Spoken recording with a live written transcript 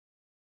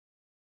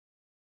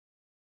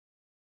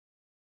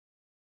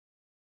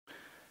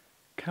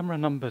Camera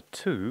number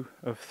 2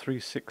 of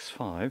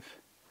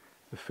 365,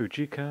 the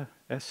Fujica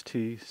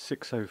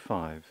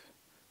ST605,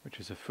 which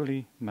is a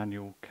fully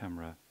manual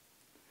camera.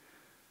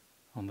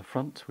 On the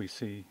front we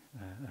see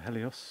a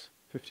Helios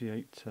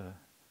 58mm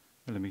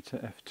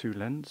f2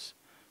 lens,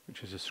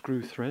 which is a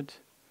screw thread.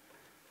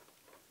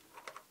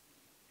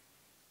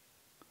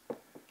 You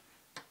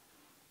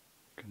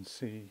can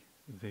see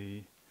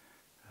the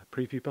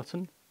preview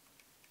button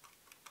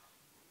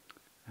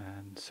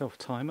and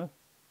self-timer,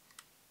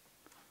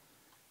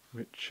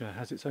 which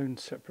has its own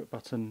separate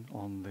button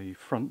on the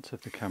front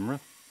of the camera.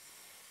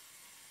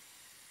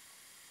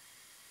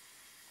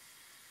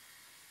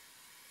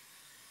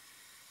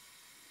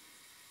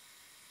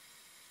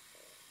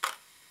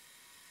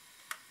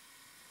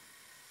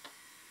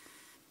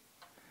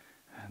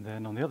 And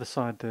then on the other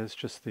side there's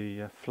just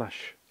the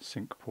flash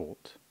sync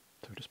port.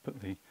 So we'll just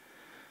put the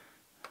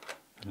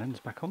lens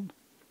back on.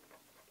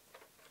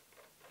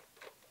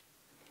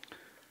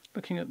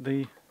 Looking at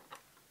the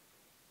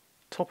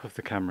top of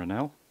the camera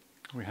now,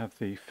 we have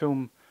the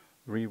film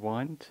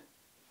rewind,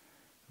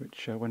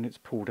 which when it's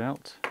pulled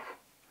out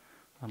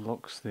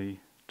unlocks the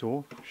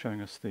door, showing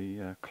us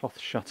the cloth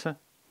shutter.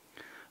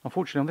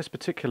 Unfortunately on this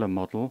particular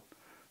model,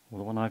 or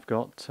the one I've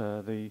got,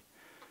 the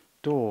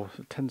door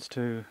tends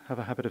to have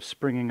a habit of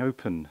springing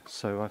open,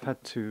 so I've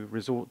had to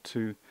resort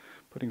to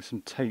putting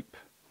some tape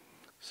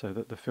so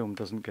that the film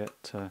doesn't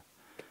get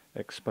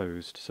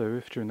exposed. So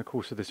if during the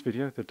course of this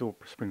video the door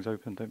springs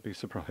open, don't be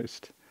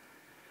surprised.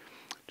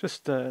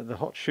 Just the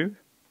hot shoe.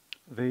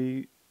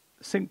 The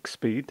sync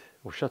speed,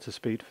 or shutter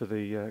speed, for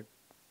the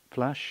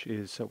flash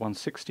is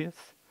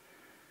 1/60th.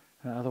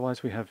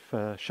 Otherwise we have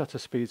shutter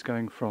speeds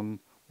going from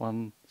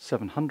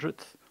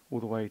 1/700th all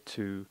the way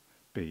to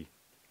B.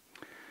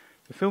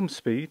 The film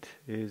speed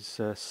is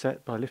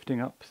set by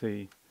lifting up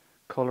the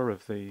collar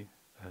of the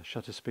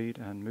shutter speed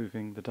and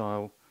moving the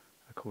dial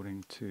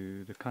according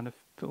to the kind of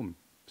film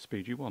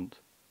speed you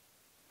want.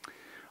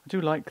 I do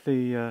like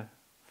the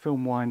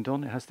film wind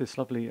on. It has this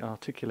lovely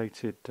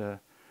articulated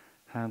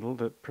handle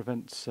that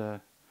prevents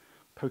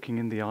poking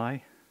in the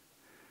eye,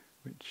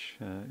 which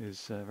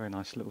is a very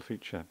nice little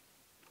feature.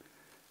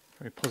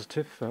 Very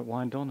positive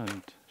wind on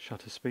and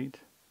shutter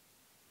speed,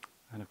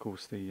 and of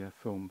course the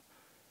film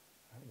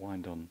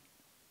wind on.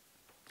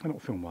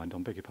 Not film wind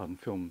on, beg your pardon,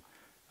 film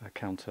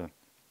counter.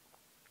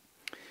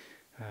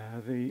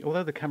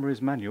 Although the camera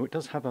is manual, it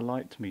does have a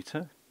light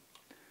meter.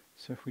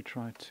 So if we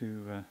try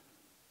to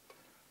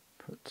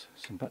put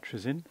some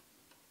batteries in,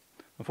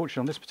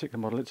 unfortunately on this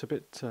particular model it's a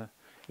bit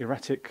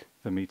erratic,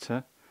 the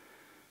meter,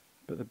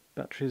 but the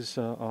batteries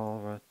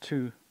are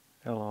 2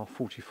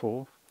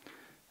 LR44,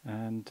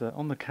 and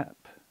on the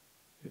cap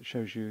it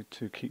shows you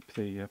to keep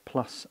the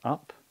plus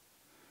up,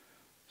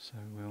 so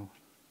we'll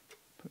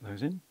put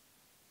those in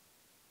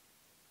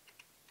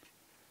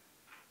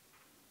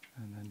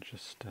and then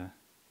just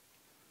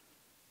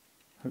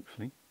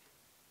hopefully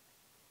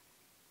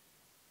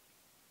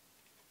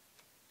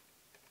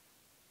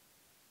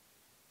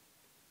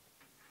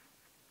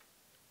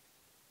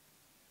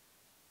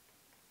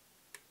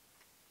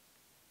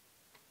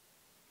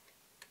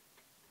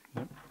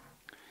no,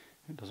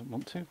 it doesn't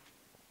want to.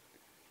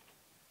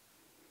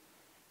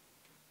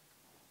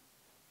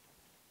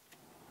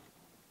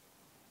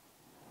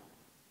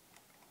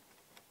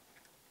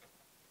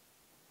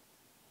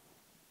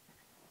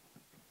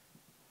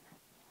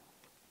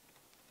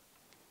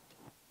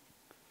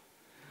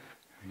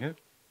 There we go.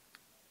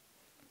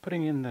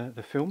 Putting in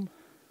the film.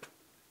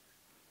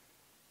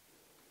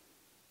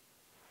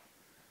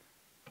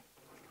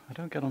 I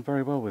don't get on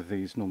very well with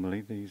these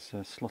normally, these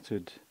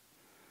slotted.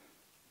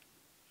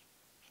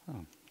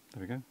 Oh,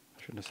 there we go.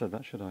 I shouldn't have said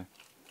that, should I?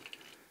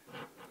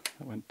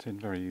 That went in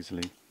very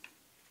easily.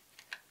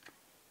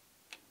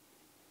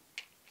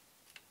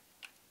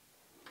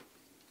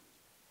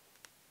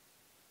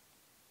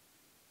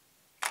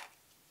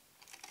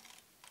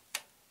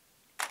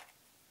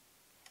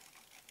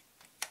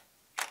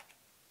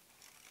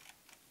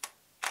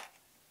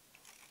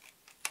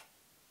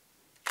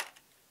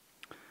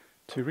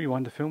 To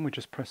rewind the film, we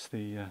just press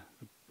the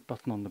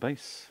button on the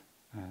base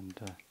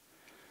and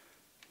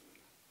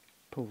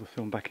pull the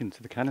film back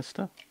into the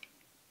canister.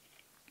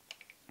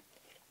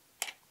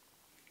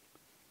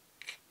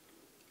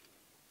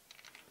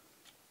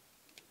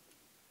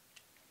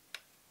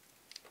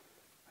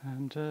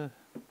 And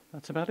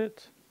that's about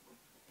it.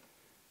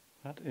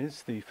 That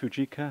is the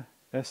Fujica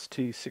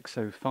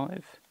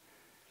ST605,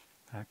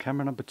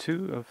 camera number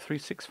 2 of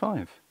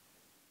 365.